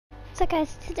So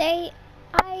guys, today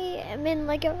I am in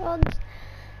Lego Worlds.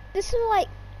 This is like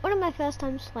one of my first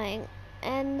times playing,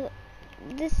 and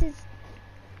this is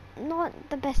not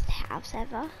the best house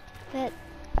ever, but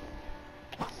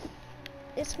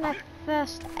it's my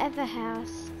first ever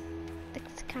house.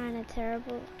 It's kind of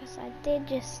terrible because I did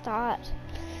just start.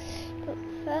 But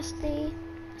firstly,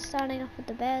 starting off with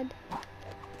the bed.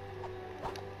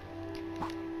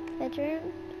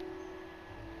 Bedroom.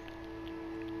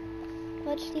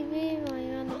 Watch TV while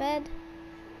you're on the bed.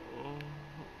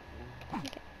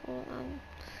 Okay, well,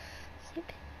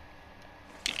 sleep.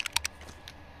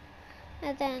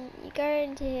 And then you go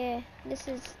into here. This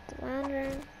is the lounge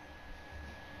room.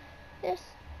 This,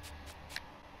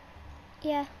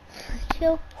 yeah,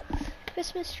 chill.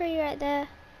 Christmas tree right there.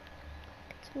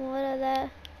 Some water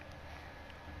there.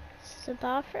 This is the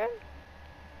bathroom.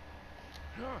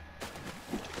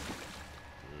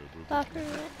 Bathroom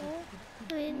right there.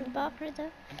 I mean, the bathroom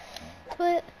there.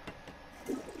 Toilet.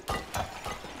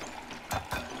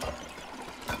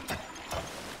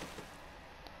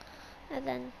 And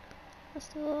then what's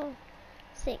the little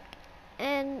sink.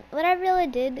 And what I really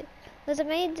did was I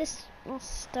made this more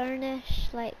stone-ish,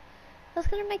 like I was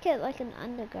gonna make it like an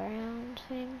underground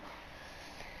thing,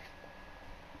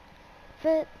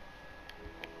 but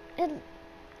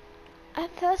at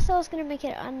first I was gonna make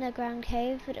it an underground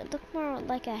cave, but it looked more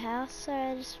like a house, so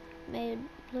I just made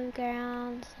blue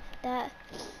ground, stuff like that.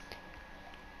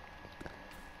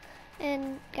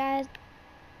 And guys,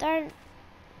 don't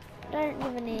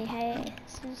give any hate.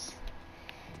 This is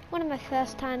one of my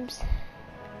first times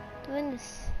doing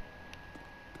this.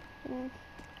 And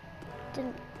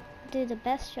didn't do the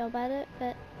best job at it,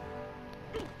 but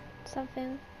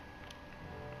something.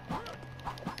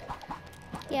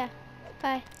 Yeah,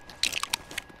 bye.